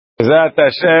Bezat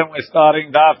Hashem, we're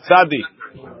starting Daf Tzadi.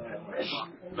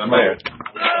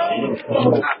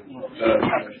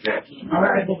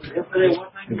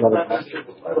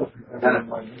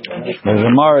 The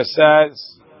Gemara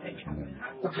says,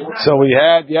 so we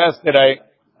had yesterday,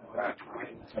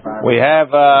 we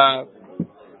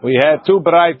had two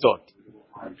braitot.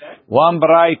 One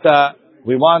braita,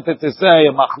 we wanted to say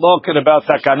a machloket about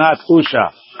takanat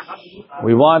usha.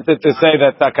 We wanted to say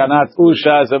that takanat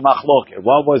usha is a machloket.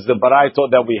 What was the braito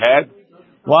that we had?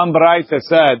 One braita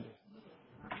said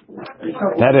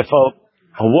that if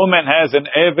a woman has an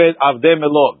eved avdei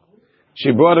milog,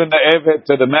 she brought in the eved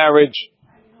to the marriage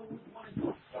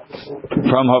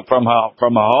from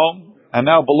her home, and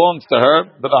now belongs to her,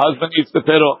 but the husband eats the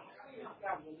pirot.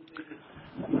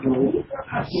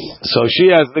 So she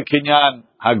has the kinyan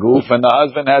haguf, and the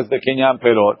husband has the kinyan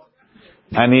pirot,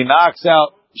 and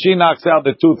she knocks out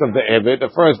the tooth of the eved. The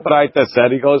first braita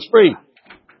said he goes free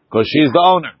because she's the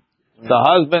owner. The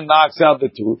husband knocks out the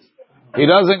tooth. He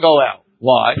doesn't go out.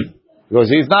 Why? Because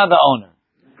he's not the owner.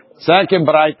 Second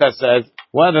braita says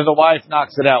whether the wife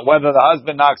knocks it out, whether the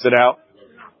husband knocks it out,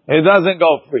 it doesn't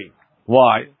go free.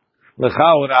 Why?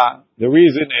 L'chaura. The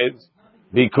reason is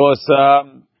because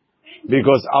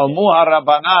almu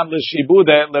harabanan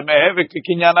l'shibude lemehevik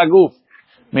kinyan haguf,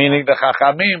 meaning the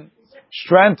chachamim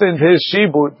strengthened his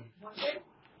shibud,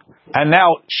 and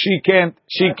now she can't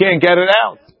get it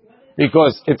out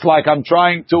because it's like I'm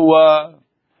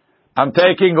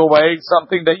taking away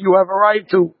something that you have a right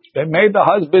to. They made the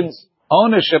husband's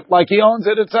ownership like he owns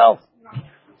it itself.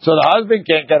 So the husband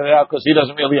can't get it out because he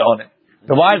doesn't really own it.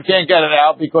 The wife can't get it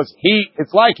out because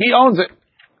it's like he owns it.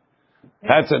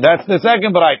 That's the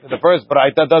second braita. The first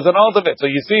braita doesn't hold of it. So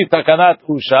you see, takanat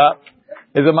usha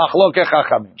is a machlokeh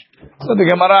chachamim. So the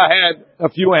Gemara had a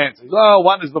few answers. Oh,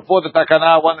 one is before the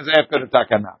takana, one is after the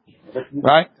takana.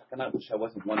 Right? Takanat usha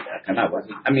wasn't one takana, was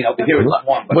it? I mean, over here it's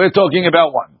one. We're talking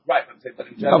about one. Right. But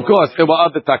in general, of course, there were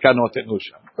other takanot in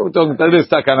usha. We're talking about this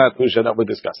takanat usha that we're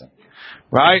discussing.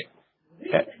 Right?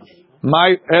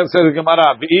 My says the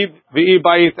Gemara, v'i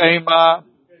bayit eima,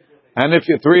 and if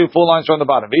you're three full lines from the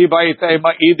bottom, v'i bayit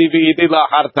eima idi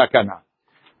lahar takana.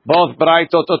 Both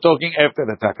braitot are talking after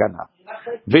the takana.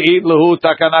 V'i lahu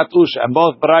takanat usha, and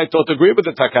both braitot agree with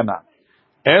the takana.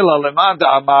 Ela leman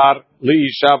amar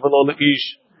liisha v'lo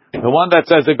leish. The one that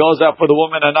says it goes out for the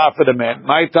woman and not for the man.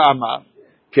 My ta'ama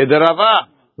kederava,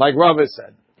 like Rava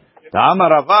said. Ta'ama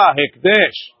Rava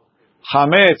hekdesh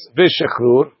chametz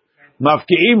v'shechrur.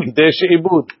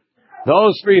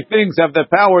 Those three things have the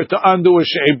power to undo a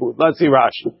she'ibud. Let's see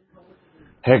Rashi.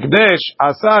 Hekdesh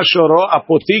asa shoro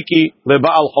apotiki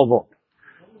leba'al chovo.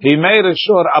 He made a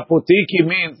shor. Apotiki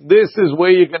means this is where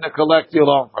you're going to collect your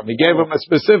loan from. He gave him a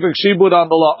specific shibud on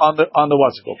the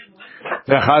what's called.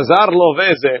 V'chazar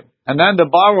loveze, and then the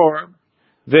borrower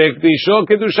v'ekdisho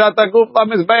kedushat haguf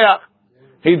lamizbeach.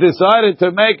 He decided to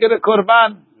make it a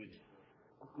korban.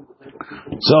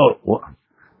 So,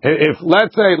 if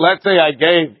let's say I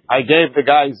gave the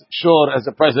guy's shor as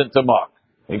a present to Mark.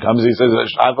 He comes, he says,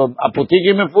 I have a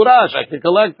putiki mefurash, I can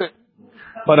collect it.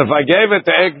 But if I gave it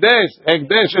to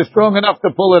Ekdesh is strong enough to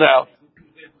pull it out.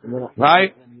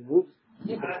 Right?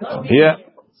 Yeah.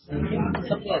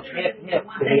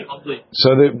 So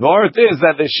the word is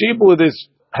that the shibud is,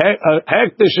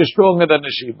 Hekdesh is stronger than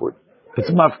the shibud. It's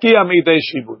mafkiya midei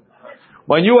shibud.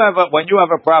 When you have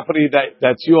a property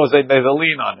that's yours and there's a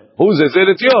lien on it, whose is it?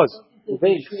 It's yours. It's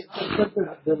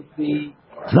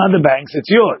not the bank's, it's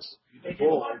yours.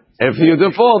 If you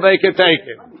default, they can take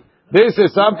it. This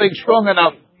is something strong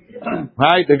enough,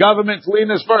 right? The government's lien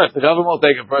is first. The government will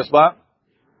take it first, but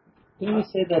can you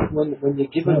say that when you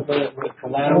give it the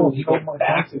collateral, you go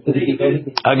back to the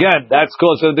beginning? Again, that's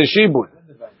closer to the shibud.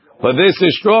 But this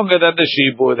is stronger than the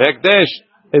shibud. Hekdesh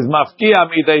is mafkiya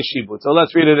midei shibud. So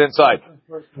let's read it inside.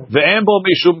 Ve'em bo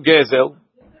mishum gezel,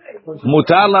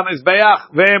 mutar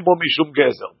lamizbeach, ve'em bo mishum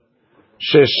gezel.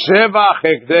 Sheshevach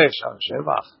hekdesh,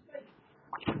 shevach.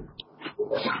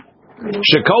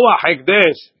 Shekoach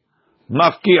hekdesh,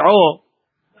 mafki'o,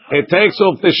 it takes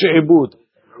off the she'ibud.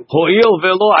 Ho'il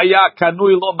ve'lo haya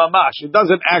kanui lo mamash. It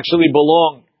doesn't actually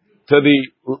belong to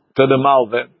the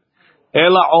malveh.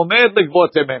 Ela omed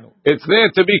likvot emenu. It's there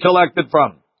to be collected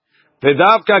from.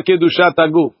 Vedavka kedushat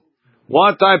haguf.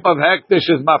 What type of hekdesh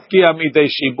is mafkiya midei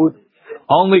shibud?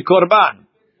 Only korban.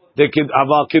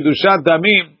 Aval kedushat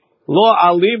damim lo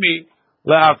alimi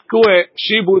leafkue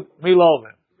shibud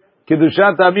milove.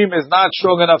 Kedushat damim is not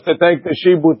strong enough to take the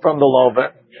shibud from the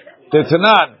love.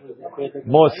 Tetnan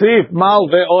mosif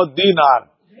malve od dinar.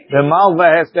 The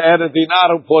malve has to add a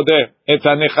dinar upodeh et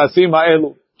hanechasim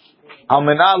haelu al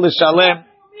menat l'shalem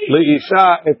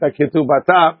leisha et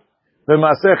haketubata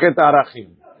B'masechet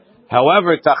arachim.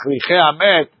 However, tachliche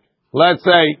amet, let's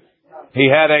say he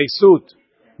had a suit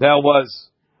that was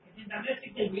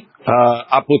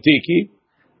apotiki,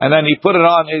 and then he put it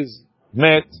on his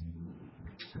mit,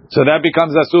 so that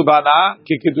becomes asur b'ana,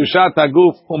 ki kedushat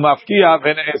haguf umafkia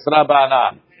v'ne'esra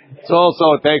b'ana. So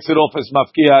also it takes it off as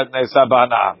mafkia and ne'esra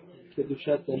b'ana.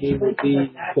 Kedushat ani would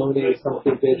be donated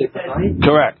something Vedic.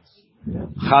 Correct.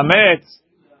 Chametz,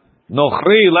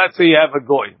 nochri, let's say you have a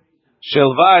goy.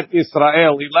 Shilvat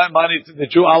Israel, he lent money to the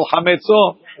Jew al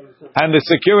chametzo, and the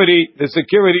security is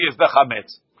the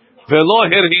chametz. Velo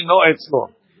hirhino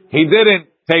etzlo. He didn't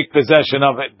take possession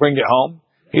of it, bring it home.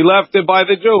 He left it by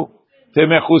the Jew.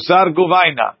 Temechusar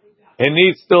guvaina.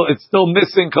 It's still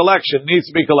missing collection, needs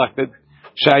to be collected.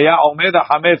 Shaya omed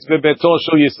hametz bebeto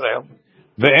shel Yisrael.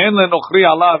 Ve'en lenochri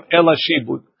alav ela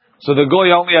shibud. So the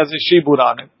goy only has a shibud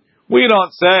on it. We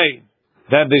don't say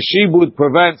that the shibud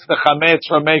prevents the chametz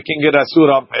from making it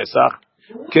asur on Pesach.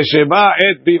 Kesheba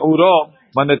et bi'uro,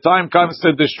 when the time comes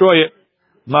to destroy it,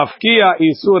 mafkia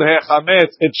isur he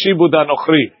chametz et shibud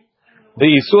anochri. The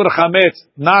isur chametz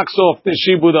knocks off the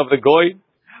shibud of the goy.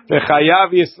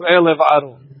 Vechayav Yisrael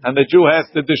levaru, and the Jew has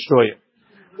to destroy it.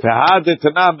 Vehad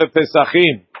etanam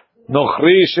bepesachim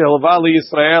nochri shehelva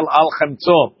Yisrael al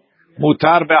chemtzo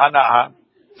mutar be'ana'a.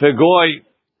 The goy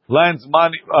lends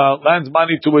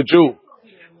money to a Jew,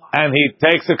 and he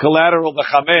takes a collateral, the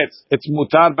chametz. It's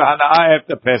mutar be'ana'a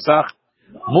after Pesach.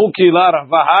 Mukila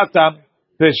ravahatam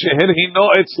v'shehirhino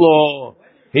etzlo.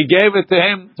 He gave it to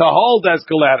him to hold as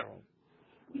collateral.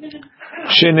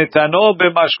 Shenitano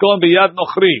b'mashkon b'yad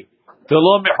nochri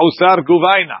v'lo mechusar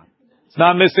guvaina. It's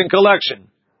not missing collection.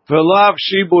 V'lav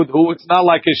shibud hu. It's not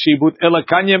like a shibud. Ela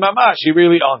kanye mamash. He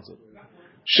really owns it.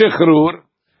 Shichrur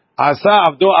asa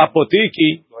avdo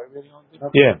apotiki.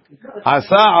 Yeah,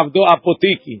 asa avdo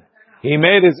apotiki. He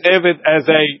made his eved as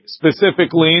a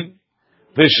specific lien.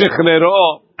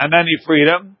 V'shichrero, and then he freed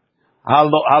him.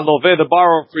 Halove, the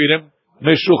borrower freed him.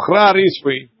 Meshuchrar, he's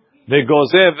free.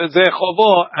 V'gozev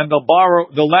v'zechovo, and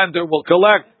the lender will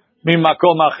collect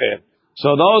mimakom acher.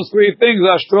 So those three things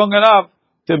are strong enough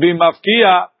to be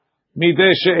mafkia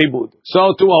midei she'ibud.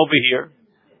 So too over here,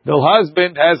 the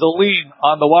husband has a lien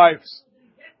on the wife's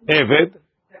eved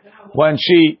when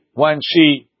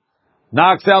she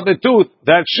knocks out the tooth.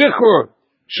 That's shichrur.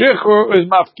 Shichrur is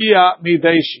mafkia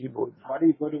midei she'ibud. Why do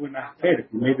you go to an acher? If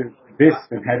you made it this,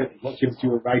 then what gives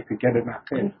you a right to get an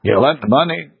acher? You lent the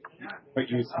money. But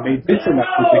you made this an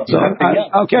acher. So,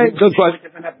 okay, good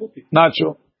question. Not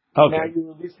true. Okay. Now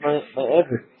you release my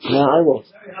effort. Now I will.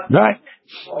 Right.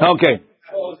 Okay.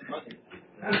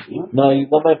 No, you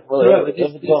know my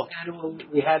this animal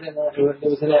we had there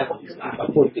was an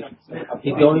animal.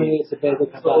 He donated to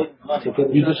Vedic.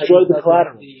 You destroyed the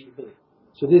collateral.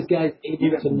 So this guy's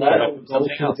able to now go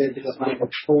to Vedic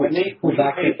pull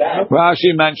back the bag.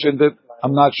 Rashi mentioned it.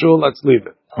 I'm not sure. Let's leave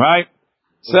it. Right?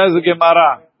 Says the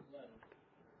Gemara.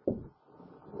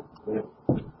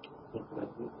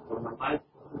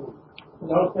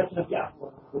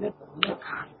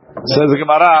 Says the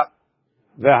Gemara,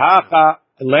 V'hacha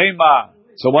lema.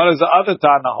 So what does the other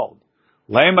Tana hold?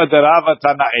 Lema derava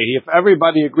Tana'i. If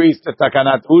everybody agrees to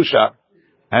takanat usha,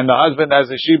 and the husband has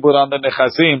a shibur on the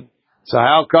nechasim, so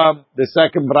how come the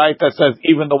second braita says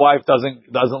even the wife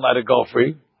doesn't let it go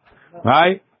free?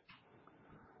 Right?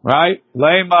 Right?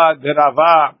 Lema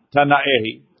derava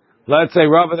Tana'i. Let's say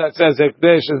Rava that says if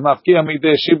this is mafkia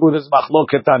midei shibur is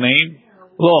machloket tanaim.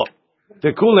 Look.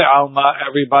 Tekule alma,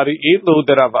 everybody itlu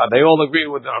the Rava. They all agree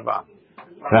with the Rava.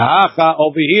 V'hacha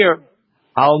over here,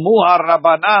 almu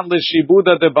harabanan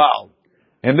l'shibuda de Baal.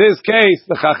 In this case,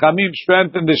 the Chachamim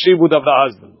strengthened the shibud of the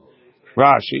husband.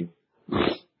 Rashi,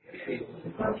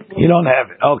 you don't have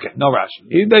it. Okay, no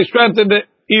Rashi. They strengthened it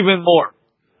even more.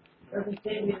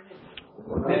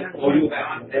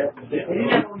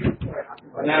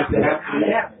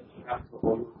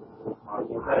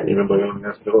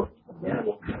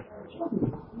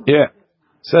 Yeah.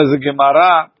 Says the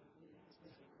Gemara,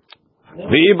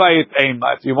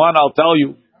 if you want, I'll tell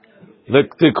you. The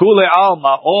Tikule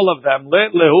Alma, all of them,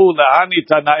 Lit Lehu Lehani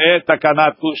Tanae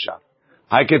Takanat Usha.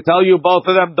 I can tell you both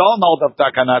of them don't hold of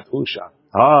Takanat Usha.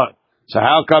 So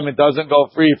how come it doesn't go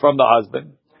free from the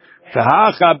husband?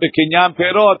 Tahacha Bekinyan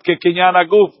Perot Kekinyan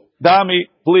Aguf Dami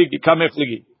Pligi Kame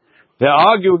Pligi. They're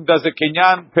arguing, does a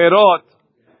Kinyan Perot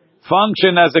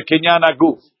function as a Kinyan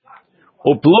Aguf?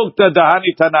 Uplukta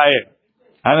dahani tanae,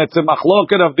 and it's a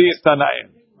machloket of these tanae.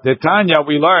 The Tanya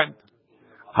we learned,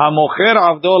 hamocher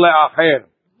avdo le'acher.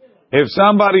 If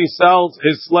somebody sells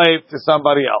his slave to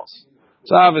somebody else,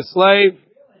 so I have a slave,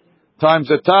 times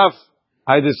are tough.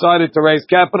 I decided to raise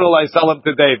capital. I sell him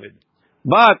to David,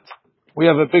 but we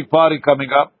have a big party coming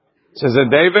up. Says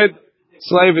David,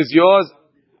 slave is yours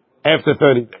after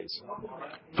 30 days.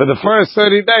 For the first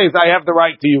 30 days, I have the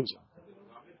right to use him.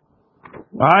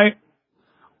 Right?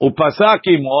 Upasak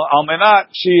imo al menat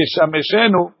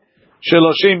sheyishameshenu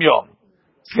sheloshim yom.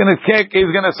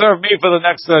 He's gonna serve me for the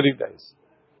next 30 days.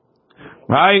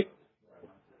 Right?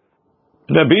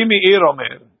 Rabbi Meir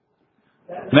Omer.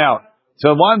 Now,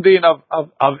 so one din of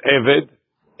Eved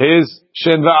is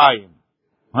Shen V'ayim.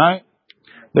 Right?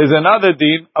 There's another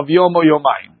din of Yom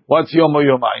Yomayim. What's Yom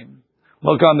Yomayim?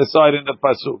 Look on the side in the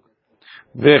Pasuk.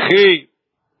 V'chi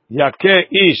yakeh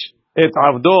ish et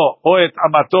avdo o et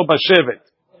amato b'shevet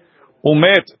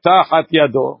umet tachat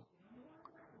yado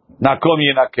nakom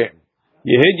yinakem.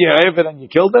 You hid your Eved and you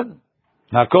killed him?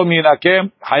 Nakom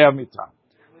yinakem hayav mitah.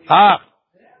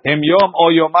 Im yom o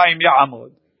yomayim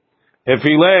ya'amod. If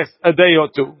he lasts a day or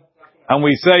two, and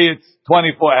we say it's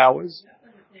 24 hours,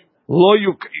 lo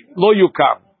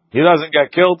yukam. He doesn't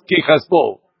get killed, ki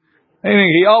chasbo.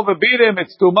 Meaning he overbeat him,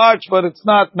 it's too much, but it's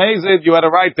not mazid, you had a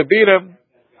right to beat him.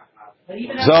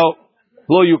 So,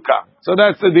 lo yukam. So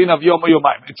that's the din of yom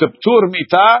yomayim. It's a ptur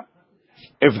mitah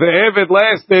if the Eved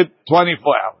lasted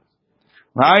 24 hours.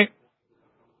 Right?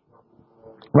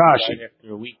 Rashi. After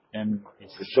a week, then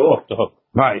it's a short dog.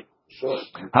 Right.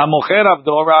 המוכר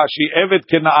עבדו רש"י עבד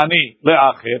כנעני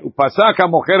לאחר ופסק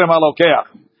המוכר עם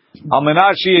הלוקח על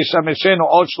מנת שישמשנו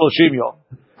עוד 30 יום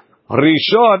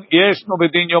ראשון ישנו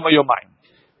בדין יום היומיים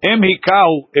אם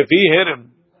היכהו if he hit him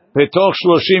בתוך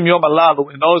 30 יום הללו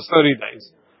in those 30 days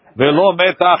ולא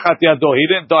מת תחת ידו he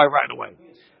didn't die right away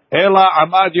אלא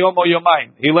עמד יום או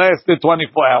יומיים he lasted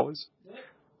 24 hours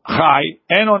חי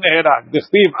אינו נהרג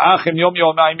דכתיב אך אם יום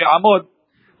יומיים יעמוד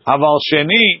אבל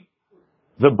שני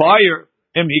the buyer,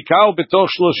 im hikau betoch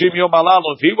 30 yom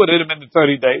alalu, if he would hit him in the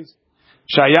 30 days,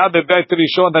 shaya bebet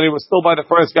rishon, that he was still by the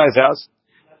first guy's house,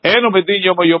 eno bedin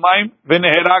yom yomayim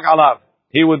v'neherag alav.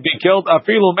 He would be killed,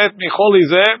 afilu met michol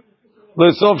izeh,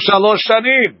 l'sof shalosh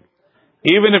shanim.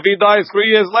 Even if he dies 3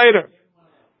 years later.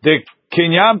 The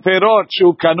kinyan perot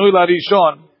shu kanui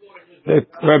larishon, that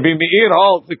Rabbi Meir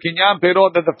holds the kinyan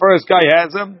perot that the first guy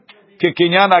has him, ki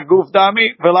kinyan aguf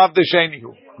dami, v'lav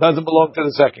d'shenihu. Doesn't belong to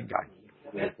the second guy.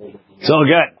 So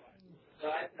again,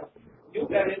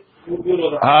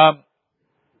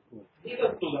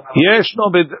 ישנו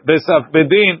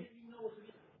בדין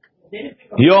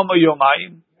יום או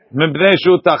יומיים מבני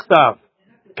שהוא תחתיו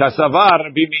כסבר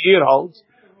רבי מאיר holds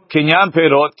קניין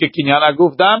פירות כקניין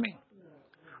הגוף דמי.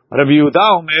 רבי יהודה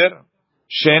אומר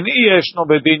שני ישנו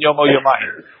בדין יום או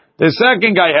יומיים. The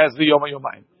second guy has the יום או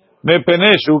יומיים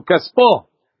מפני שהוא כספו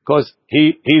because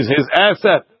he's his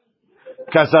asset.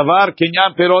 Kasavar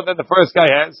kinyan perot that the first guy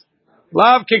has.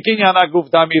 Lav ke kinyan aguf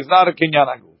dami is not a kinyan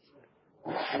aguf.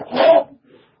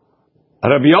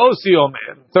 Rabbi Yossi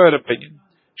Omer, third opinion.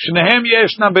 Shnehem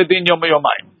yeshna bedin yom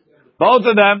yomayim. Both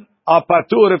of them are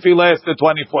patur if he lasted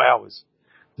 24 hours.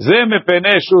 Ze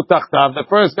mepene shu tachtav. The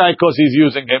first guy because he's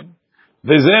using him.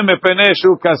 V'ze mepene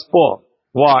shu kaspo.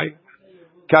 Why?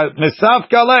 Mesaf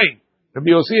kalei. Rabbi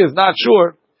Yossi is not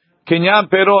sure. Kinyan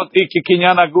perot iki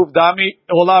kinyan aguf dami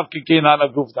olav ki kinyan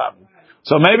aguf dami.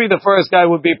 So maybe the first guy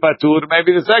would be patur,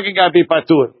 maybe the second guy would be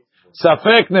patur.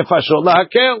 Safek nefashot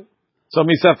lahakel. So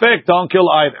misafek, don't kill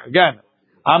either. Again,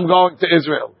 I'm going to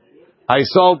Israel. I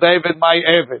sold David my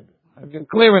Eved.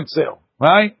 Clearance sale,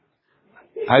 right?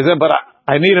 I said, but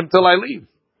I need him till I leave.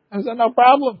 I said, no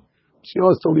problem. She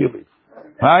goes till you leave,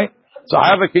 right? So I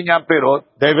have a kinyan perot.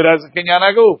 David has a kinyan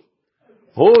aguf.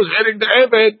 Who's hitting the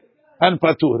Eved? And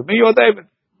patur. Me or David?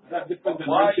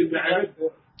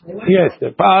 Yes,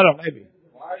 the power maybe.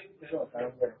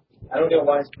 I don't know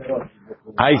why it's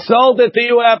I sold it to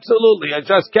you absolutely. I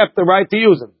just kept the right to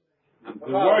use them.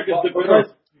 because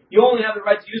you only have the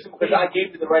right to use them because I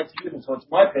gave you the right to use them, so it's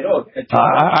my perot.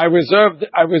 I reserved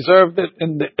it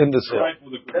in the sale.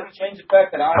 It doesn't change the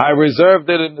fact that I reserved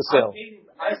it in the sale.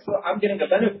 I'm getting a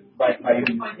benefit by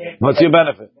using it. What's your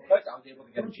benefit? Because I was able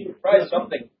to get a cheaper price,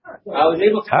 something. I was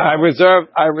able to.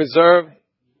 I reserved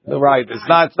the right. It's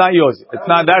not yours. That's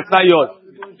not yours.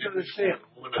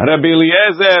 Rabbi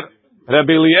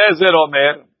Eliezer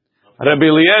Omer. Rabbi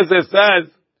Eliezer says,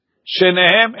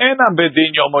 Shenehem enam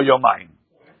bedin yom o yomayim.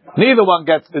 Neither one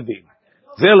gets the din.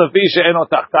 Ze lefi she'eno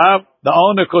tachtav, the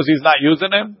owner because he's not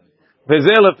using him.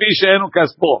 Veze lefi she'eno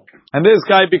kaspo. And this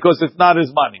guy because it's not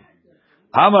his money.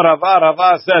 Amar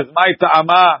Rava says, "My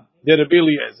ta'ama de Rabbi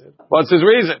Eliezer." What's his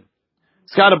reason?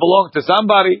 It's got to belong to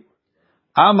somebody.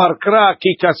 Amar kra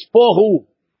ki kaspohu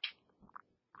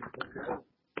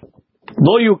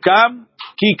lo yukam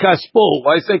ki kaspohu.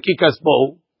 Why say ki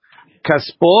kaspohu?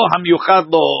 Kaspo ham yuchad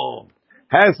lo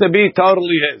has to be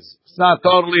totally his. It's not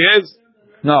totally his.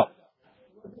 No.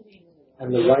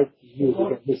 And the right to use,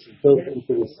 again, this is built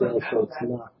into the sale, so it's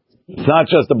not. It's not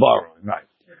just the borrowing, right?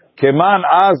 Keman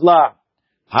azla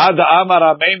hada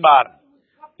amara meimar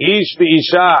ish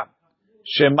v'isha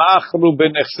shemachru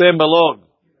b'nechse melog.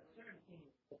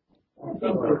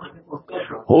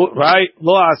 Right?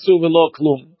 Lo asu v'lo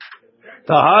klum.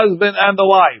 The husband and the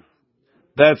wife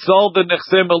that sold the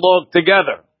nechse melog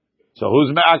together. So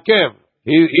who's me'akev?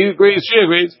 He agrees, she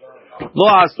agrees. Lo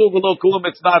asu v'lo klum,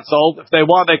 it's not sold. If they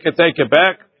want, they can take it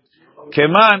back.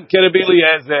 Keman kerebi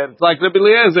Eliezer. It's like Rabbi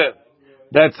Eliezer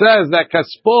that says that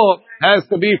kaspo has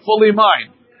to be fully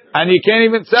mine, and you can't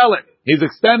even sell it. He's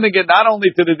extending it not only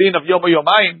to the din of Yom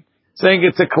Yomayim, saying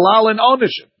it's a klal in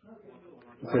ownership.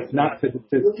 So it's not that it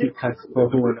says kaspo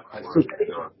hu and pasuk.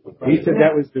 He said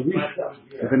that was the reason.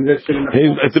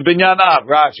 It's a binyanav.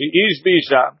 Rashi ish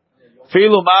bisha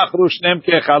filu machru shnem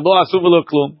kecha lo asu v'lo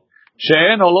klum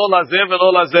she'en lo lazeh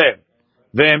v'lo lazeh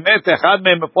ve'emet echad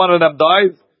mehem upon them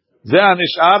dies ze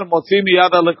anishar motzi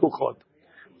miyad halekuchot.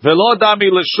 Velo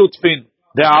dami l'shutfin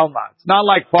de'alma. It's not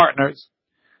like partners.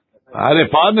 The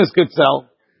partners could sell.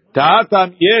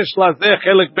 Ta'atam yesh lazeh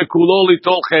chelek bekulo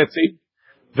litol chetzi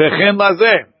v'chen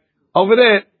lazeh. Over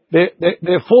there,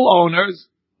 they're full owners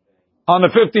on the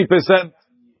 50%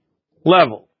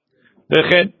 level.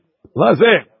 V'chen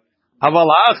lazeh. Aval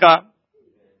ha'acha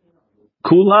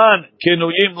kulan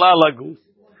kenuyim la laguf.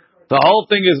 The whole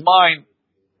thing is mine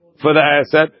for the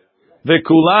asset.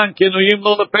 V'kulan kenuyim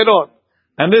lo leperot.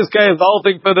 And this guy is the whole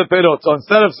thing for the perot. So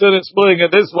instead of splitting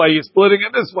it this way, you're splitting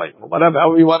it this way. Whatever,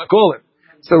 however you want to call it.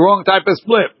 It's the wrong type of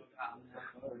split.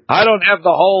 I don't have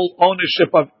the whole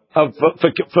ownership for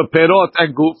perot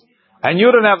and guf. And you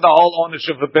don't have the whole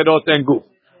ownership for perot and guf.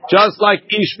 Just like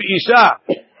ish v'isha,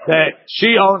 that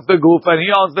she owns the guf and he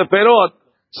owns the perot.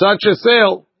 Such a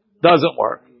sale doesn't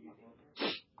work.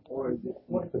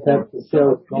 But that's the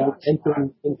sale going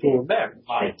into a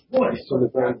marriage. So the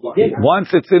very beginning. Once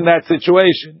it's in that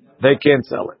situation, they can't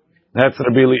sell it. That's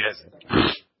Rabbi Eliezer.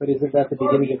 But isn't that the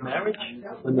beginning of marriage?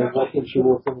 When they walk in, she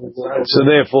walks in the door. So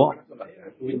therefore,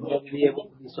 We'll never be able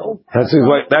to be sold.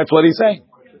 that's what he's saying.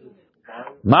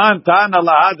 Man tana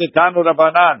lahad tanu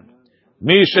rabanan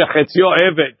mi shechetzio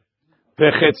eved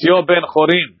vechetzio ben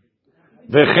chorim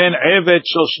vechen eved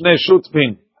shel shnei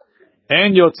shutfin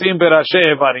en yotzim berashe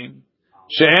evarim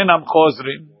she'en am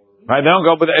chozrim. Right? They don't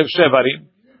go with the shevarim.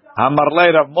 Amar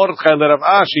lei Rav Mordechai le Rav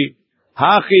Ashi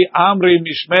hachi amri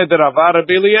mishmei de Rav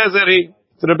Rabbi Eliezer.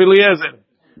 It's Rabbi Eliezer.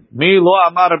 Mi lo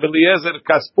amar Rabbi Eliezer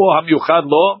kaspo hamyuchad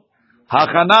lo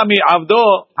hachanami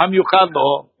avdo hamyuchad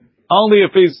lo. Only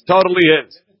if he's totally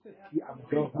his.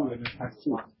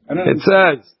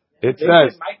 It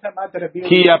says,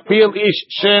 Ki yapil ish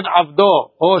shen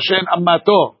avdo, or shen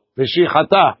amato,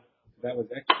 v'shichata. That was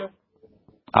extra?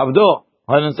 Avdo.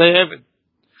 I didn't say Evan.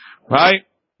 Right?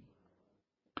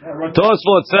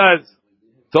 Tosfot says,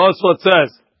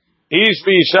 Ish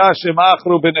v'isha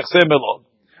shemachru b'nechse melod.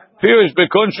 Pirish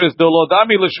b'kunshris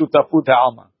dolodami l'shutafut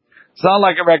ha'alma. It's not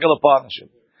like a regular partnership.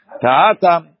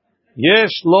 Ta'atam,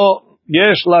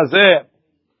 יש לזה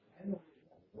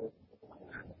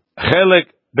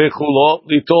חלק בכולו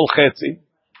ליטול חצי,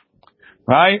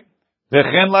 right?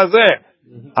 וכן לזה,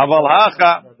 אבל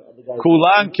האחה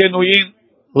כולן כנויים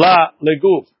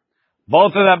לגוף.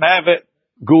 Both of them have it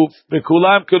גוף,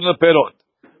 וכולם כנויים לפירות.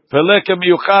 ולקה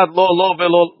מיוחד לא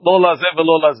לזה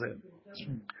ולא לזה.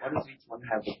 What does each one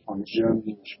have on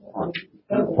Germany?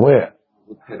 Where?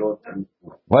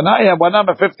 When I'm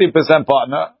a 50%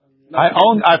 partner, I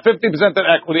have 50% of the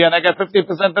equity and I get 50%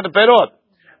 of the perot.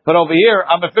 But over here,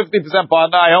 I'm a 50%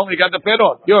 partner, I only got the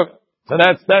perot. So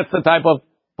that's the type of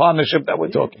partnership that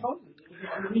we're talking.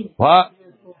 What?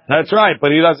 That's right,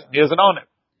 but he doesn't own it.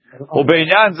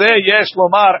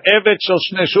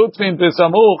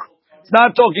 It's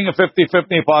not talking of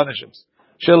 50-50 partnerships.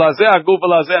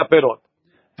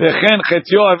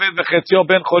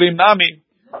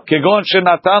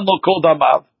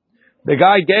 The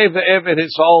guy gave the Eved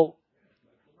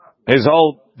his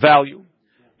whole value.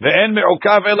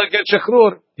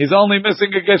 He's only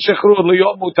missing a get shechrur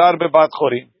liyot mutar bebat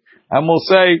chorim, and we'll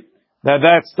say that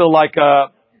that's still like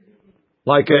a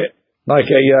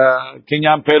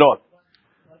kinyan perot.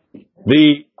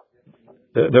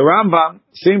 The Rambam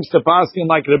seems to pass in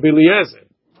like Rabbi Eliezer,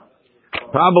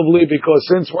 probably because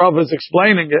since Rav is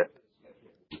explaining it,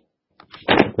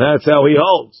 that's how he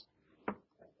holds.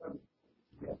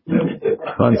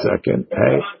 1 second.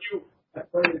 Hey.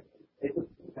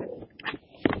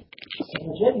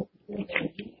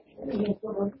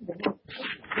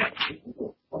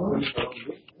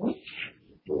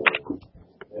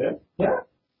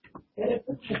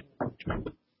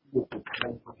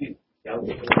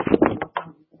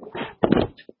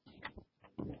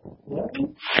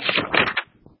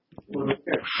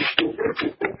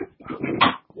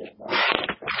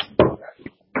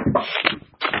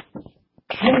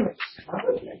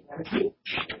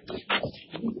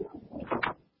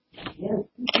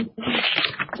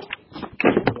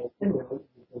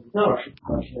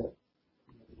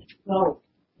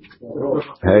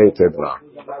 Hey, Tedvav.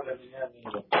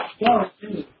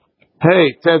 Hey,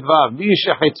 Tedvav. מי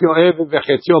שחציו עבד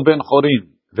וחציו בן חורין,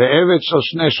 ועבד של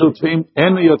שני שותפים,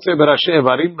 אינו יוצא בראשי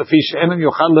איברים, לפי שאינו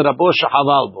יוכל לרבו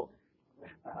שחבל בו.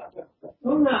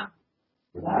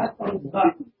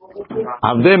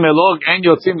 עבדי מלוג אין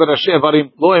יוצאים בראשי איברים,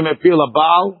 לא אם הפיל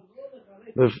הבעל,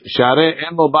 שהרי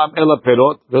אין לו בם אלא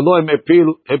פירות, ולא אם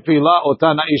הפילה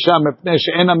אותן האישה מפני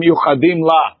שאינם מיוחדים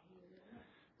לה.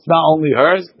 It's not only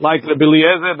hers, like Rabbi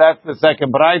Eliezer, that's the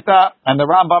second Braita, and the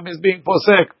Rambam is being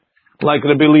posek, like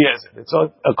Rabbi Eliezer.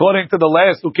 So, according to the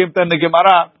last Ukimta in the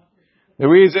Gemara, the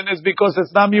reason is because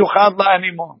it's not miuchad la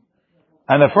anymore.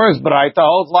 And the first Braita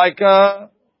holds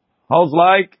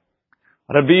like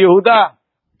Rabbi Yehuda,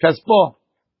 Kaspo.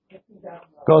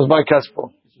 Goes by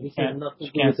Kaspo. She can't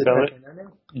sell it.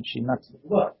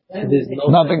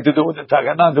 Nothing to do with the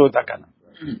Takana, do with Takana.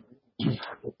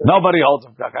 Nobody holds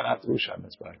of Takana Trusha in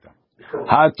this Braita.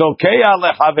 Hatokeya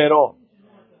lechavero.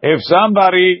 If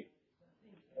somebody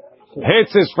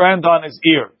hits his friend on his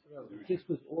ear. This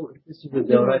was the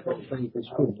Deoraita of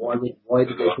 20%. Why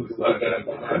did they think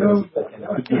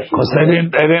Because they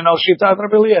didn't know Shitat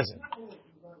Rabbi Eliezer.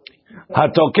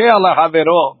 Hatokea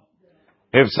lechavero.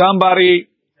 If somebody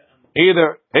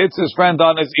either hits his friend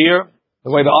on his ear, the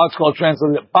way the article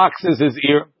translated it, boxes his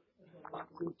ear.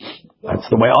 That's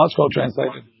the way article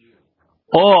translated.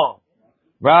 Or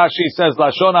Rashi says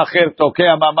Lashon Acher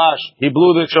Tokea Mamash. He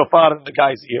blew the shofar in the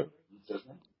guy's ear.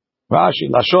 Rashi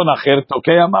Lashon Acher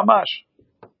Tokea Mamash.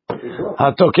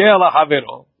 Hatokea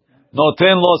lahavero.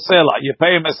 Noten lo sela. You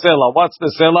pay him a sela. What's the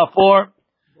sela for?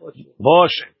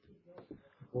 Boshet.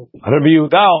 Rabbi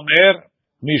Yehuda Omer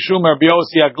Mishum Rabbi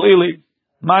Yossi Aglili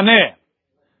Maneh.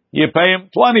 You pay him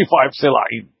 25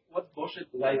 selaim. What's bullshit?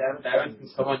 The guy that embarrassed when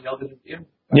someone yelled at his ear?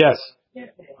 Yes.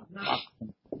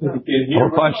 Or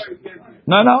punch.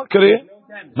 No, Korea.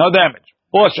 No damage.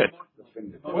 Bullshit.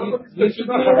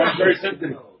 Very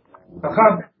sensitive.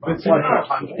 It's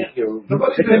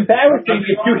embarrassing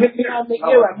if you hit me on the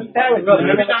ear. I'm embarrassed.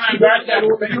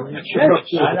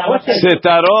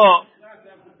 Sitaro.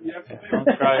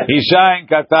 Isha in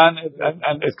Katan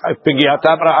and it's Pigiat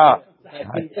Abraha.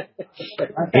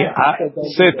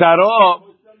 Sitaro.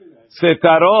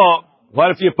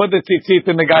 What if you put the tzitzit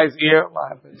in the guy's ear? What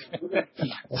happens?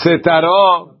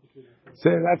 Sitaro.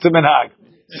 That's a minhag.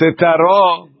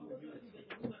 Sitaro.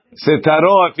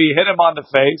 If he hit him on the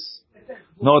face,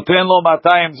 noten lo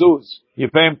 200 zuz. You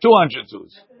pay him 200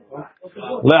 zuz.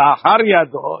 Le'achar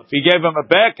yado. If he gave him a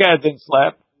backhand and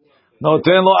slap,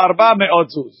 noten lo 400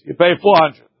 zuz. You pay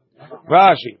 400.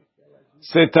 Rashi.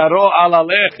 Sitaro ala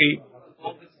lechi.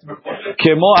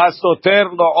 Kemo hasoter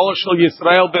lo'o shel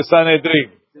Yisrael b'Sanedrin.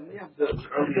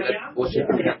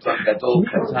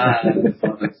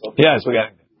 Yes, we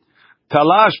got it.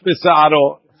 Talash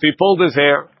b'sa'aro. If he pulled his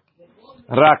hair,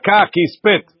 rakak, he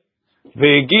spit.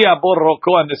 Ve'egia bor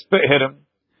roko, and the spit hit him.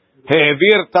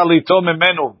 He'evir talito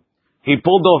memenu. He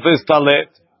pulled off his talit.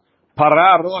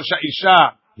 Para rosh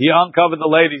isha. He uncovered the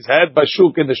lady's head,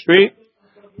 bashuk in the street.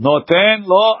 Noten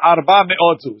lo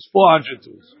 400 zuz. 400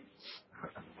 zuz.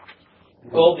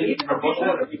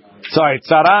 Sorry,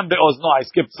 tzaram be'ozno. I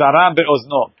skipped tzaram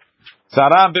be'ozno.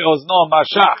 Tzaram be'ozno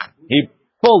mashach. He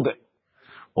pulled it.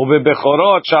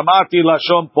 Uve'bechorot shamati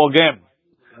lashon pogem.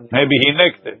 Maybe he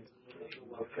nicked it.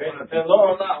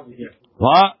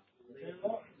 What?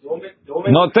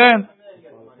 Noten.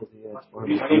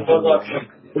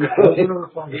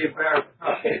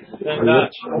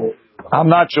 I'm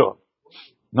not sure.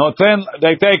 Noten,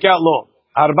 they take out law.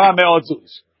 400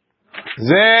 zuz.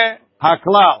 Ze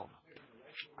haklal.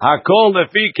 Hakol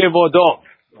lefi kevodo.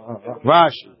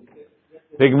 Rashi.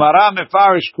 Bigmara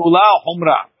mefarish kula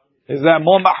humra. Is that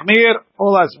more mahmir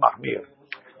or less mahmir?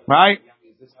 Right?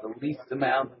 Is this the least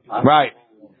amount? Right.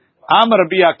 Amar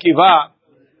Rabbi Akiva.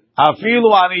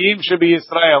 Afilu aniyim shebi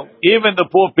Yisrael. Even the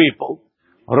poor people.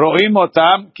 Ro'im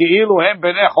otam ki'ilu hem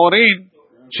bnei chorin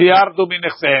shiardu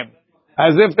minichsehem.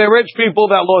 As if they're rich people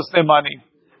that lost their money.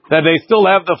 That they still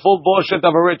have the full bullshit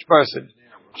of a rich person.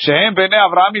 Shehem bnei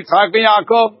Avraham, Yitzchak, and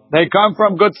Yaakov. They come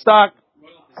from good stock.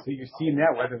 So you're seeing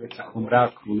that, whether it's a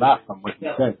chumrah kula from what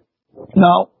you said.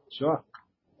 No. Sure.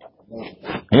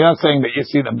 You're not saying that you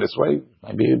see them this way.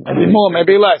 Maybe more,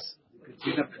 maybe less.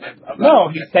 No,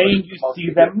 he's saying you see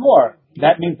them more.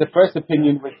 That means the first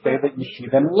opinion would say that you see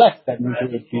them less. That means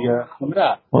it would be a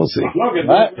chumrah. We'll see.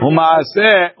 What?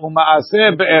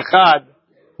 Uma'aseh be'echad.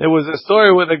 There was a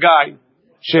story with a guy.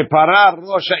 Shepara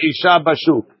rosha isha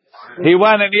bashuk. He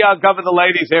went and he uncovered the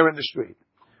ladies here in the street.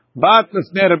 Bat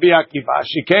l'fnei Rabbi Akiva.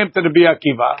 She came to Rabbi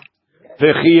Akiva.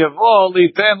 V'chiyevo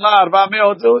liten la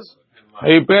 400 zuz.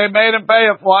 He made him pay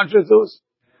 400 zuz.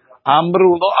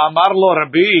 Amar lo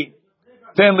Rabbi,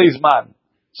 ten lizman.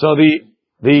 So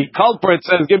the culprit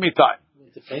says, give me time.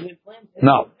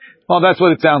 No. Well, that's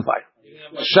what it sounds like.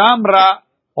 Shamra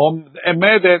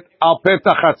emedet al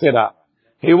petach chatzera.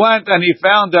 He went and he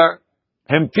found her,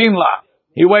 himtinla.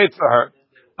 He waited for her.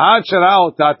 Ad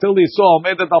sharaota, till he saw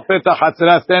emedet al petach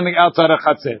chatzera standing outside a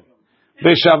chatzer.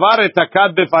 V'shavar et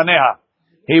hakad befaneha.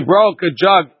 He broke a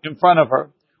jug in front of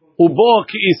her. Ubo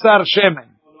ki isar shemen.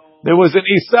 There was an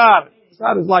isar.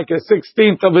 Isar is like a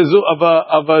 16th of a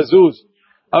zuz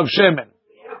of shemen.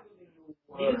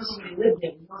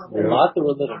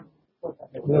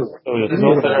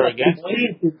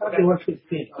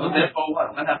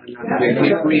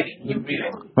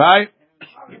 Right?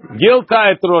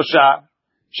 Gilta et rosha.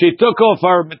 She took off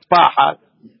her mitpahat.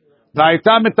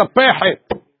 V'ayta mitapechet.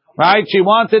 Right? She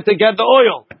wanted to get the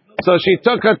oil. So she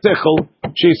took her tichel.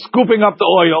 She's scooping up the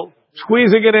oil,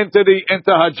 squeezing it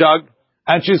into her jug,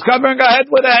 and she's covering her head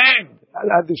with a hand.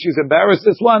 She's embarrassed,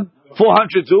 this one.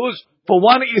 400 zuz. For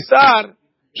one isar,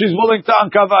 she's willing to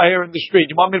uncover her hair in the street.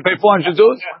 You want me to pay 400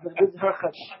 zuz?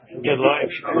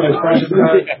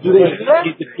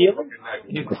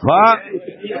 What?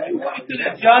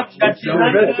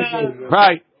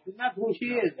 Right.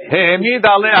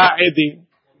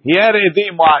 He had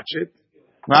edim watch it.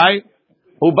 Right?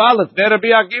 Ubalat Rabbi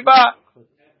Akiva.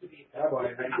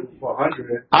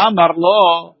 Amar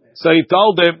lo. So he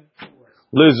told him,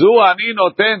 Lezu ani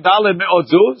noten dale me'ot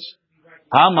zuz.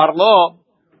 Amar lo.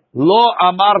 Lo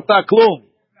amarta klum.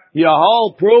 Your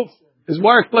whole proof is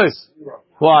worthless.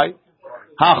 Why?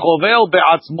 Hachovel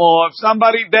be'atzmo. If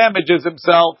somebody damages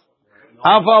himself,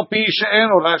 aval pi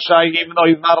she'enu rashai, even though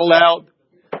he's not allowed.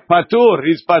 Patur,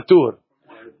 he's patur.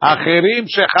 Acherim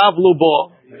shechavlu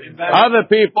bo. Other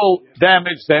people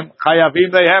damage them.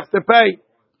 Chayavim, they have to pay.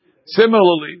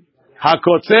 Similarly,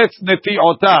 hakotzetz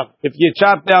netiotav. If you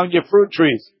chop down your fruit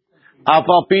trees,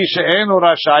 afal pi she'enu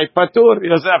rashai patur, he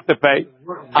doesn't have to pay.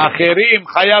 Acherim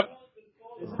chayav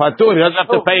patur, he doesn't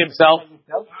have to pay himself.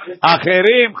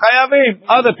 Acherim chayavim,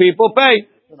 other people pay.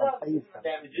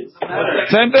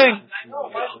 Same thing.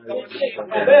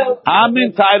 I'm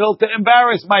entitled to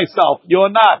embarrass myself. You're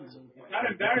not.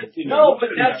 No, but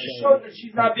that just shows that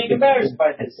she's not being embarrassed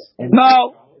by this.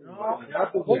 No.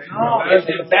 It's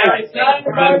embarrassed not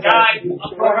for a guy,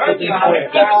 for her.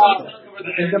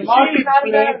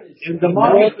 In the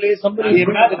marketplace, somebody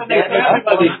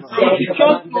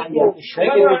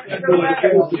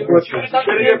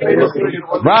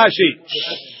Rashi.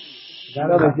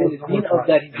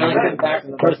 That he's not embarrassed,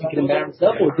 the person can embarrass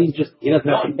himself, or he just he doesn't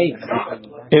have to pay.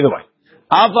 Either way.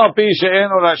 Aval pi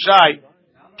she'enu rashai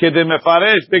kede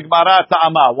mefaresh b'gmara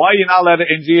ta'ama. Why you not let it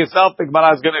injure yourself? The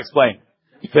Gemara is going to explain.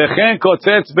 V'chen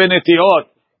kotzetz benetiot.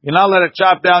 You're not let it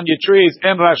chop down your trees.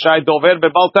 En rashai dover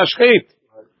bebal tashchit.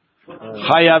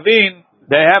 Chayavin,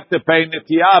 they have to pay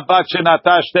netiyah bat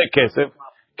shenata shte kesef.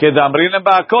 Kedamrin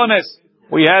ba'akones.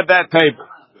 We had that table.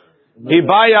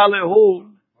 Ibaya lehu.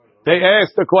 They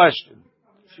asked the question.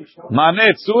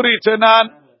 Mane tzuri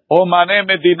tenan or mane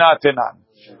medina tenan?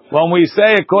 When we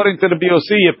say according to the BOC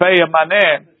you pay a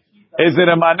mane, is it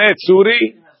a mane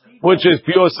tzuri, which is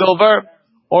pure silver,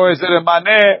 or is it a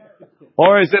mane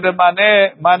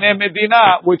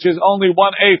medina, which is only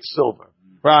 1/8 silver?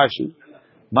 Rashi.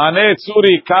 Mane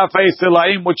tzuri kafei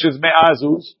silaim, which is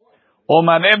me'azuz, or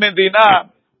mane medina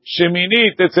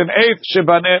sheminit, it's an 1/8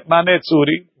 shebane mane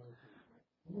tzuri.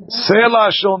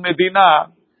 Sela shel medina,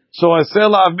 so a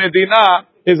sela of medina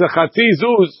is a chatzi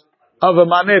zuz of a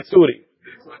mane tzuri.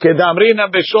 Kedamrina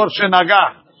b'shor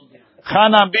shenagah.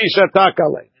 Chanam bisha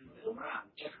takale.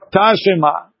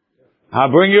 Tashima. I'll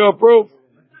bring you a proof.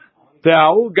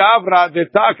 Te'ahu gavra de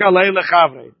takale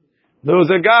lechavre. There was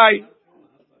a guy,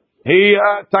 he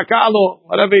takalo,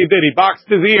 whatever he did, he boxed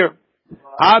his ear.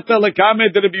 Ata lekame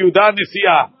de Rabbi Yehuda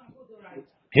Nisiyah.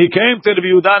 He came to Rabbi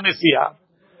Yehuda Nisiyah.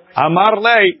 Amar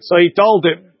lei, so he told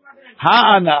him,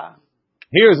 Ha'ana,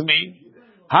 here's me.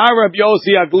 Ha Rabbi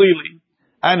Yossi Aglili.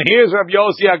 And here's Rabbi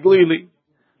Yossi Aglili.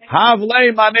 Hav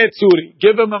lei manetzuri.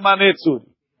 Give him a manetzuri.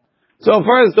 So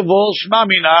first of all,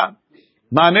 shmamina,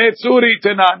 manetzuri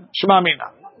tenan,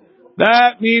 shmamina.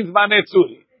 That means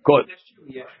manetzuri. Good.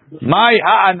 My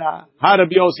ha'ana, ha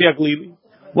Rabbi Yossi Aglili.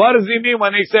 What does he mean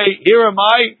when they say, here am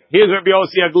I, here's Rabbi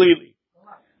Yossi Aglili?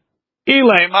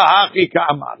 Ilay mahachi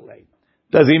ka'amar lei.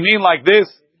 Does he mean like this?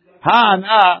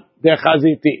 Ha'ana de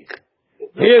chaziti.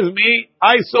 Here's me,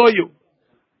 I saw you.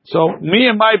 So me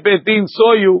and my betin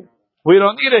saw you. We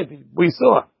don't need anything. We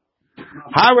saw.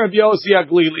 Ha Rabbi Yossi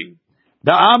Aglili.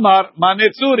 The Amar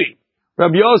manetzuri.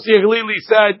 Rabbi Yossi Aglili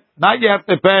said, not you have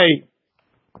to pay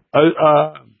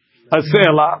a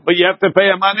sela, but you have to pay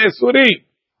a manesuri.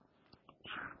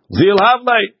 Zil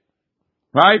havlei.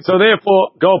 Right? So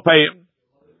therefore, go pay him.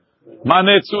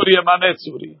 Manetsuri,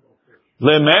 manetsuri.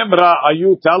 Lemembra, are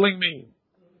you telling me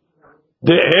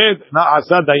the ed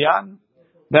na'asa dayan,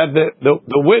 that the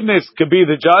witness could be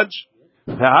the judge?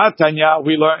 Ha'atanya,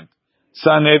 we learned.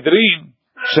 Sanhedrin,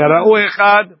 shera'u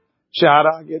echad,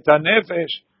 she'harag et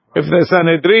hanefesh. If the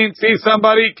Sanhedrin see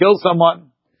somebody, kill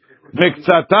someone.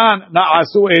 Miktsatan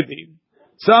na'asu edim.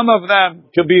 Some of them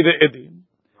could be the edim.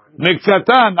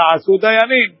 Miktsatan na'asu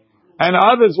dayanim. And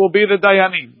others will be the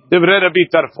dayanim. Divrei Rabbi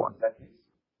Tarfon.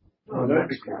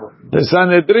 The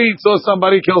Sanhedrin saw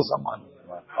somebody kill someone.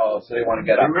 Oh, so they want to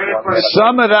get up.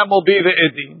 Some of them will be the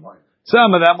edim.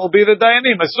 Some of them will be the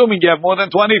dayanim, assuming you have more than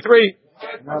 23.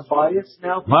 Not biased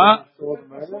now. Huh?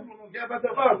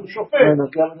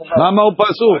 Lama hu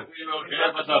pasul?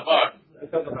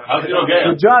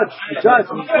 The judge.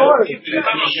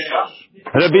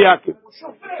 Rabbi Akiva.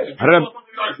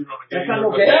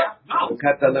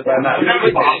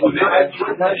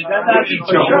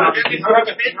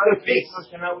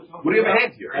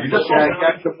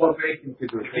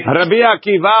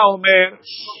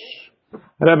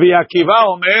 Rabbi Akiva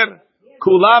Omer,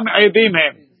 Kulam edim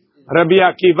hem. Rabbi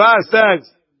Akiva says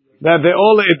that they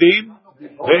all edim,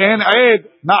 ve'en ed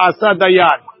na'asa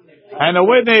dayan, and a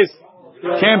witness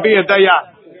can't be a dayan.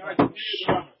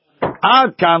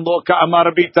 Ad kan lo ka'amar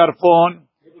Rabbi Tarfon,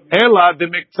 ela de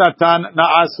miktsatan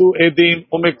na'asu edim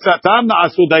u'miktsatan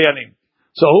na'asu dayanim.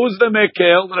 So who's the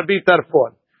mekel? Rabbi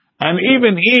Tarfon. And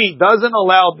even he doesn't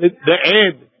allow the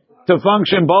ed to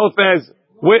function both as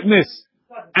witness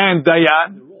and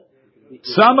dayan.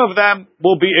 Some of them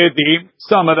will be edim,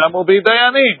 some of them will be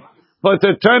dayanim. But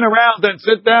to turn around and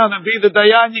sit down and be the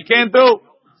dayan, you can't do.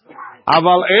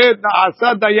 Aval ed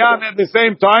na'asa dayan at the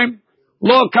same time,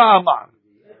 lo ka'amar.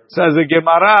 Says the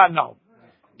Gemara, no.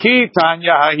 Ki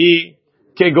tanya hahi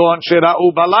kegon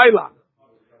shira'u balayla.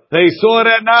 They saw it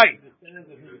at night.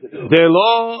 De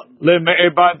lo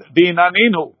leme'ebad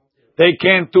dinaninu. They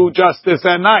can't do justice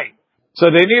at night. So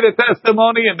they need a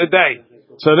testimony in the day.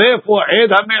 So therefore,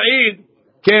 ed ha'me'id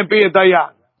can't be a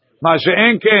dayan.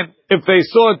 Masha'en ken, if they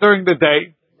saw it during the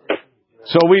day.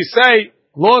 So we say,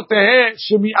 lo teheh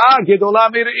shemi'ah gedolah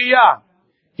mir'iyah.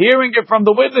 Hearing it from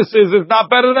the witnesses is not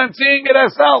better than seeing it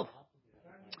herself.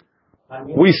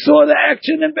 We saw the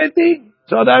action in Beti.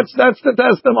 So that's the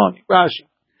testimony. Rashi.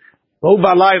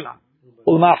 Ubalayla.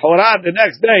 Ulmahorad, the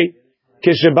next day,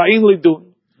 Kisheba'in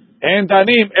lidun. And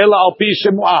tanim ela al pi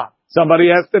shemu'ah. Somebody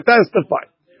has to testify.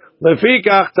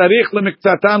 Lefikach tarich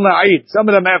lemiktsatan la'id. Some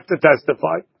of them have to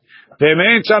testify.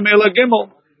 Ve'me'en sham ela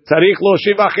gimel. Tarich lo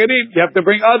shiv achirim. You have to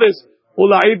bring others.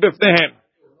 Ula'id b'fnehem.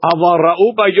 Aval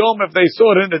ra'u bayom, if they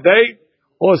saw it in the day.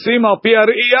 Osim al pi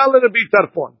ha'ri'iyah l'Rabbi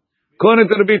Tarfon. According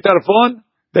to Rabbi Tarfon,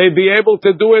 they'd be able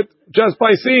to do it just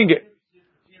by seeing it.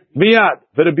 Miyad.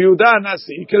 Rabbi Yehuda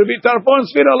nasi. Rabbi Tarfon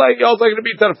sfira like also like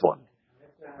Rabbi Tarfon.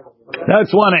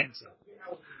 That's one answer.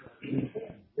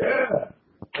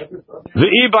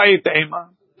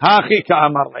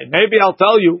 Maybe I'll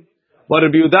tell you what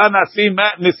Rabbi Yehuda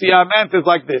Nasiya meant is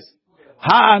like this.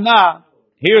 Ha'ana,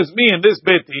 here's me in this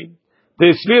beti,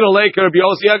 the Sfira Lake Rabbi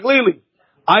Yossi Aglili.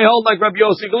 I hold like Rabbi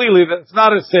Yossi Aglili that it's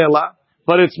not a sela,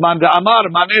 but it's Manda Amar,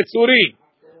 Manetzuri.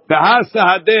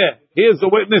 Here's the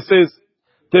witnesses.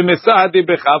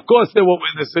 Of course there were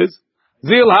witnesses.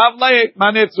 Zil Havlay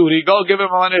Manetzuri. Go give him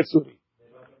a Manetzuri.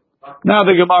 Now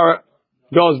the Gemara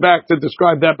goes back to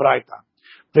describe that Braita.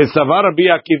 Savar Rabbi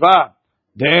Akiva,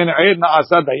 then Eid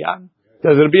Na'asa Dayan.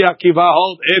 Does Rabbi Akiva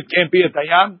hold Eid can't be a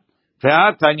Dayan?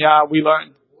 Ve'atanya, we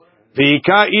learned.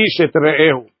 Ve'ika ish et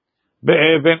re'ehu,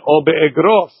 be'even o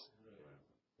be'egrof.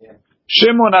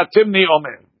 Shimon Atimni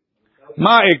Omer.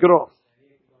 Ma egrof.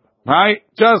 Right?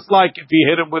 Just like if he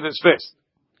hit him with his fist.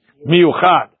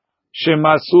 Miyuchad.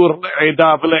 Shemasur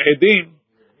le'edav le'edim.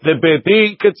 The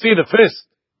Bedin could see the fist.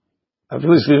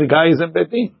 Obviously the guy is in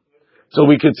Bedin. So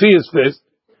we could see his fist.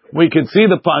 We could see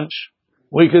the punch.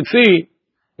 We could see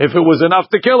if it was enough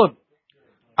to kill him.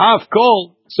 Af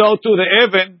kol. So to the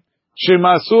Even.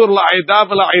 Shemasur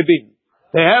le'edav le'edim.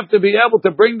 They have to be able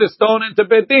to bring the stone into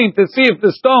Bedin to see if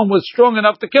the stone was strong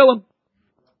enough to kill him.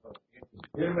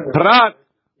 Prat.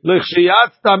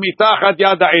 L'chshiyatsta mitachat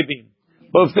yad ha'edim.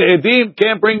 But if the edim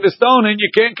can't bring the stone in,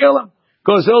 you can't kill him.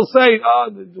 Because he'll say, oh,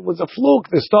 it was a fluke.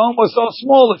 The stone was so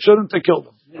small, it shouldn't have killed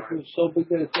him.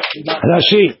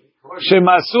 Rashi.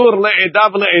 Shemasur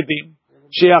le'edav le'edim.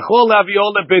 She'achol le'avio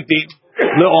le'bedim.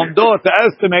 Le'omdo to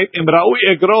estimate im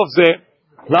ra'ui egrov ze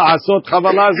la'asot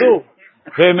chavala zu.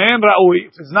 Ve'me'em ra'ui.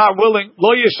 If it's not willing,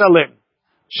 lo yishalem.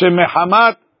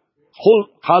 שמחמת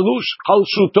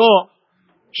חלשותו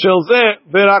של זה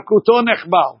ורקותו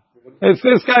נחבל. It's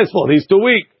this guy's fault. He's too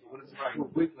weak.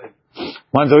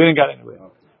 One, so we didn't get anywhere.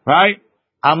 Right?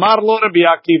 Amar lo Rabbi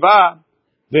Akiva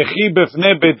v'chi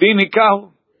b'fnei bedin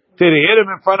hikahu. Did he hit him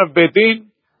in front of bedin?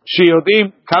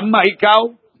 Shiyodim kama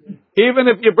hikahu. Even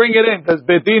if you bring it in, does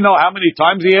bedin know how many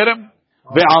times he hit him?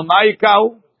 Ve'al ma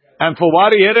hikahu. And for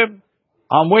what he hit him?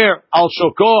 On where? Al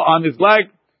shoko, on his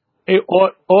leg.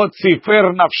 Or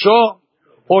tzifer nafsho.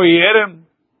 Or he hit him.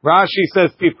 Rashi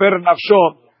says tzifer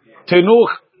nafsho.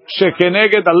 Tenuch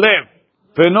shekeneged alev.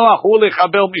 Ve'noach hu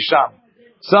lechabel misham.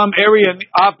 Some area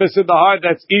opposite the heart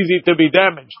that's easy to be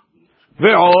damaged.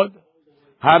 Ve'od.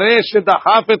 Haresh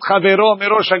shedachaf et chavero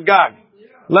mirosh hagag.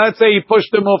 Let's say he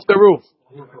pushed him off the roof.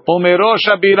 Or mirosh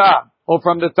habira. Or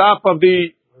from the top of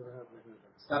the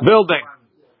building.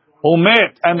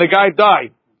 Umet, and the guy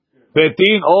died.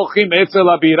 Betin olchim etzel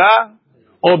abira,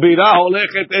 or bira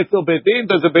holechet etzel betin.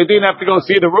 Does the betin have to go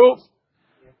see the roof?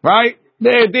 Right? The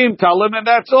edim tell him, and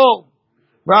that's all.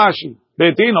 Rashi.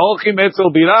 Betin olchim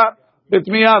etzel bira,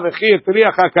 betmiya v'chi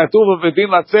etriach hakatuv betin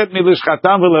latzet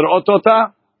milishchatam v'lerot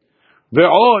ota.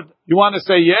 Ve'od, you want to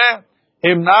say, yeah?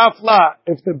 Im nafla,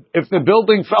 if the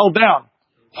building fell down,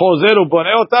 chozeru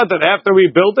boneh ota, then have to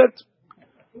rebuild it?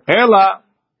 Ela,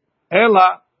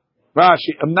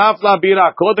 Rashi, nafla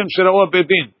bira kodem shirao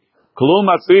bedin. Klum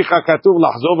atzrich hakatuv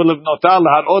lahzov levnota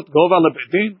laharot gova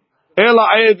lebedin. Ela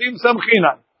edim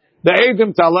samchina. The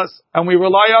edim tell us, and we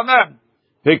rely on them.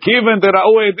 Hekiven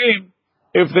derao edim.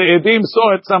 If the edim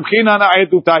saw it, samchina na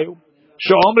edutayu.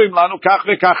 Sheomrim lanu kach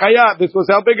vekachaya. This was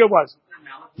how big it was.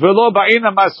 Velo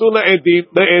ba'ina masula edim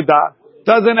leeda.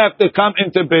 Doesn't have to come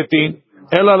into bedin.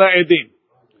 Ela leedim.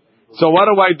 So what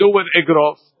do I do with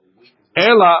igrof?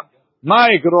 Ela.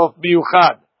 My grof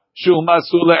miyuchad shu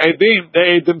masul edim. The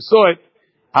edim saw it.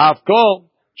 Afkol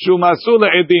shu masul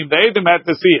edim. The edim had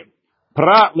to see it.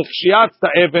 Prat l'chshiat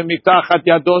ta'evim mitachat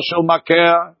yado shel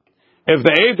makeh. If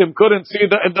the edim couldn't see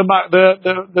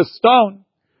the stone,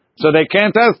 so they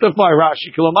can't testify. Rashi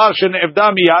kilomar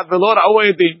shene'evda miyad v'lo ra'u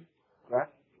edim.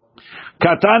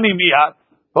 Katani miyad.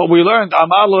 But we learned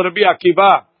Amar lo Rabbi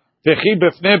Akiva v'chi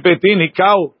b'fnei betin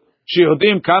hikau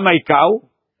shiyodim kama hikau.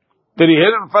 Did he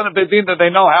hit him in front of Bedin that they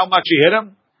know how much he hit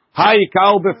him?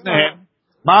 Ha'ikau b'fnehem.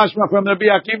 Mashma from Rabbi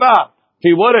Akiva. If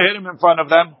he would have hit him in front of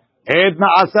them, Ed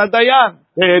na'asa dayan.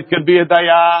 It could be a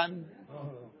dayan.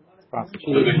 How do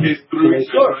you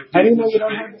know you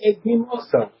don't have Edim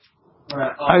also?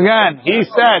 Again, he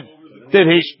said, did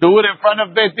he do it in front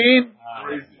of Bedin?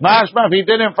 Mashma, if he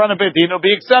did it in front of Bedin, it'll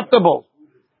be acceptable.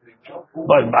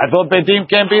 But I thought Bedin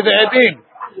can't be the Edim.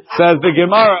 Says the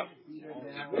Gemara.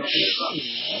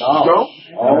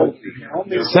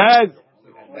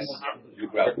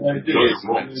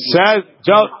 Says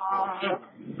Joe.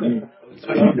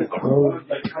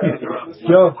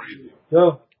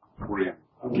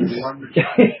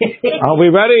 Are we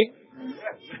ready?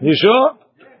 You sure?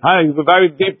 Hi, a very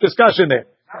deep discussion there.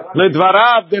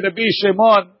 Lidvarav de Rabbi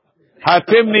Shimon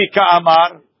hatimni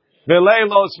ka'amar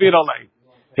v'leilo svirolei.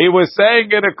 He was saying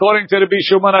it according to Rabbi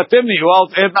Shimon hatimni, who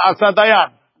holds Edna Asa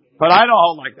Dayan. But I don't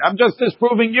hold like that. I'm just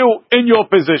disproving you in your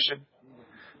position.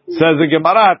 Says the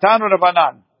Gemara, Tanu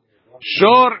Rabbanan,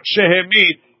 Shor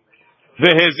shehemit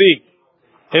vehezik.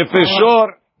 If it's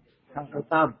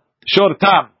shor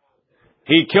tam,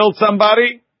 he killed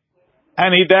somebody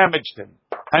and he damaged him,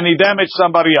 and he damaged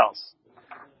somebody else.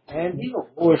 And he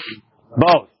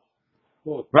both.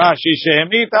 Rashi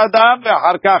shehemit adam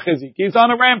ve'achar kach hezik. He's on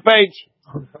a rampage,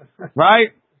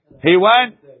 right? He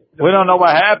went. We don't know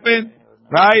what happened.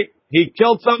 Right? He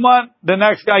killed someone, the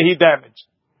next guy he damaged.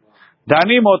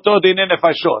 Danim oto dine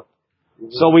nefashot.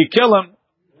 So we kill him.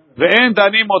 Ve'en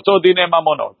danim oto dine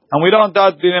mamonot. And we don't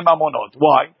do dine mamonot.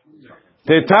 Why?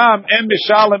 Tetam em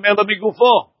mishalem ela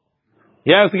migufo.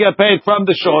 He has to get paid from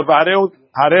the shore.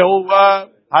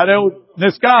 Hareu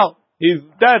niskal. He's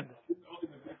dead.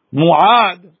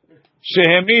 Mu'ad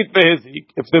shehemit vehezik.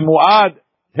 If the mu'ad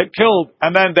had killed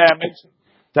and then damaged,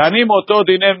 Danim oto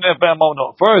dinem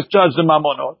nefashot. First judge the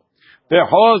mamonot.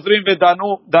 V'chozrim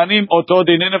v'danim oto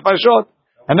dinem nefashot.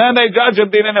 And then they judge him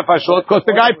dinem nefashot because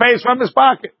the guy pays from his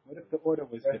pocket.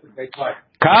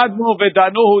 Kadmu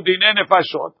v'danuhu dinem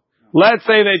nefashot. Let's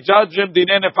say they judge him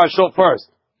dinem nefashot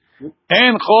first.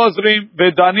 En chozrim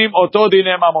v'danim oto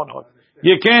dinem mamonot.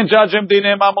 You can't judge him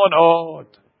dinem mamonot.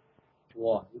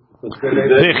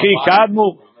 V'chi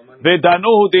kadmu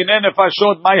v'danuhu dinem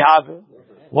nefashot may have.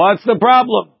 What's the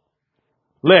problem?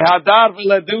 Lehadar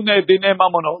v'ledune dine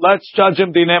mamonot. Let's judge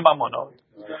him dine mamonot.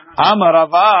 Amar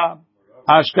Rava,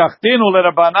 ashkachtinu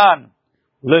lerabanan,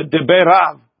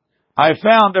 ledeberav, I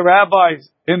found the rabbis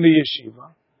in the yeshiva.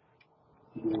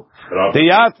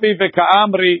 Tiyatvi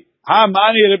v'ka'amri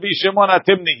ha'mani Rabbi Shimon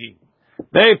HaTimni.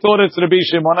 They thought it's Rabbi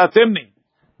Shimon HaTimni.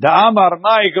 Da'amar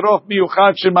ma'igrof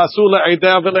miyuchad shemasu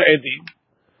le'edeh v'le'edim.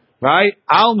 Right?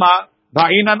 Alma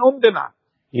ba'inan umdina.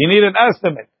 You need an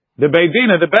estimate. The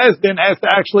Beidina, the Bezdin, has to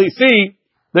actually see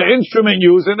the instrument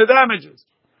used in the damages.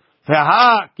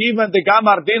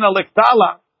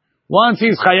 Once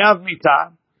he's chayav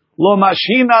mita, lo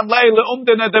mashinan leile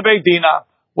umdina de Beidina.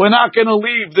 We're not going to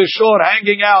leave the shore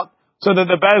hanging out so that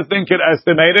the Bezdin can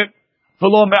estimate it.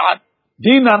 V'lo me'at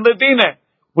dinan ledine.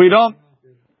 We don't.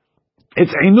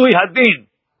 It's inui hadin,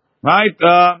 right?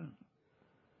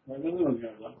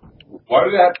 Why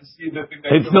do they have to see the thing?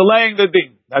 It's delaying the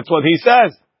din. That's what he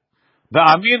says. The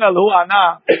amin al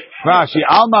ana Rashi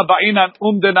alma ba'inan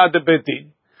umdena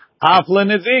debetin afla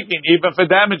nezikin, even for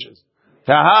damages.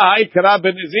 Taha ikra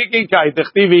benizikin kai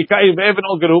tichtivi kai ve'evin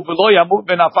ol gerup lo yamut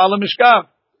benafal mishkav.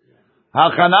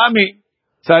 Hachanami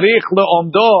tzarich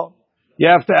leomdo. You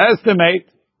have to estimate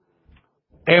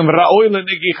im ra'oi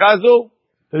lenigichazu.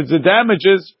 Is the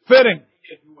damages fitting?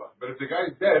 But if the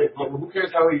guy's dead, well, who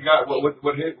cares how he got what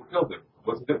killed him?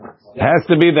 What's the difference? It has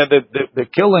to be that the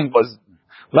killing was.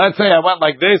 Let's say I went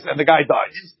like this and the guy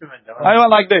dies. I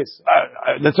went like this.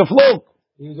 That's a fluke.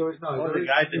 It doesn't matter.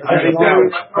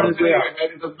 But if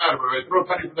I throw a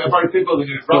penny from that party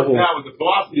building and it drops down with the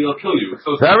velocity, it'll kill you.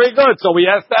 So very good. So we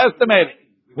have to estimate it.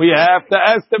 We have to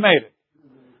estimate it.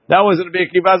 That was Rabbi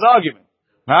Akiva's argument,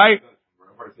 right?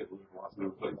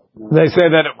 They say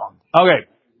that it won't. Okay.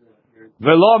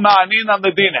 Velo ma'anin al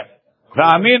medine.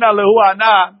 Va'amin lehu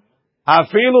ana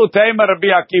afilu teima Rabbi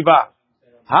Akiva.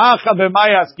 Hacha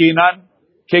b'mayaskinan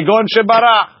kegon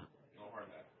shebarach.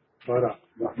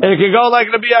 It could go like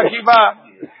Rabbi Akiva,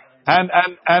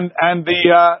 and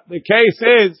the case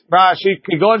is Rashi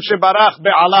kegon shebarach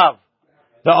be'alav.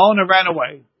 The owner ran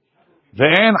away.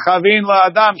 Ve'en chavin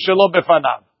la'adam shelo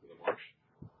befanav.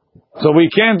 So we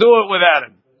can't do it without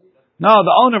him. No,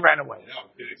 the owner ran away.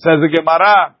 Says the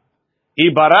Gemara,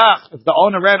 Ibarach, if the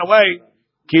owner ran away,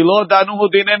 Kilo danuhu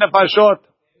dine nefashot.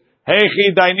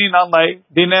 Heichi dainin alay,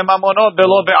 dine mamonot,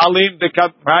 belo be'alim,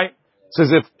 right?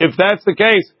 Says if that's the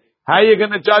case, how are you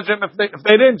going to judge him if they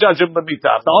didn't judge him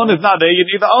l'mitah? If the owner's not there, you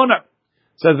need the owner.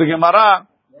 Says the Gemara,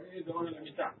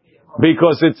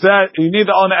 because it says, you need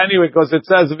the owner anyway, because it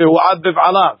says, v'hu adbiv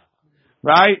alav,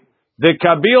 right? The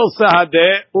kabil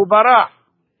sahadeh ubarach.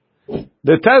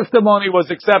 The testimony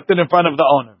was accepted in front of the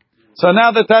owner. So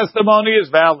now the testimony is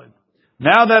valid.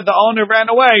 Now that the owner ran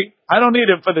away, I don't need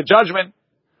him for the judgment.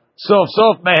 Sof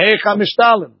mehecha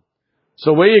mishtalim.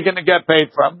 So where are you going to get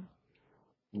paid from?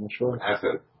 that's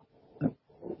it.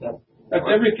 That's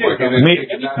every case.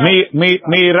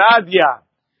 Miradya.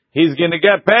 He's going to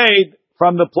get paid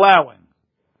from the plowing.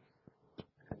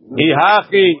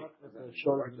 Ihachi.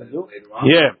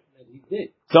 Yeah.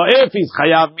 So if he's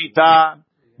chayav mita,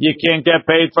 you can't get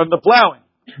paid from the plowing,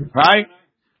 right?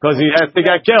 Because he has to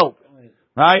get killed,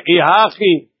 right?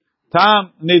 Ihachi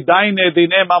tam nidaine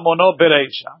dine mamonot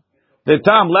bereisha. The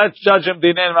tam, let's judge him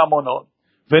dine mamonot.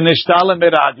 V'nishtalim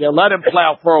miradya. Let him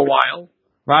plow for a while,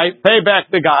 right? Pay back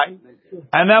the guy,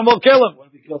 and then we'll kill him.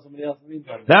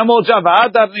 Then we'll judge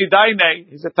Adar nidaine.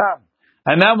 He's a tam,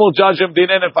 and then we'll judge him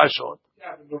dine nefashot.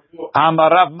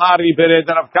 Amarav mari bered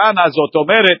Rav Kana zot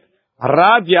omeret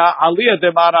radya aliyah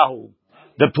demarahu.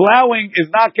 The plowing is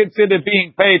not considered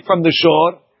being paid from the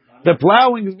shore. The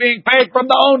plowing is being paid from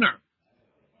the owner.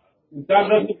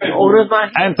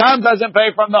 And Tom doesn't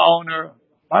pay from the owner.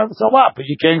 So what? But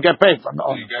you can't get paid from the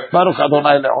owner.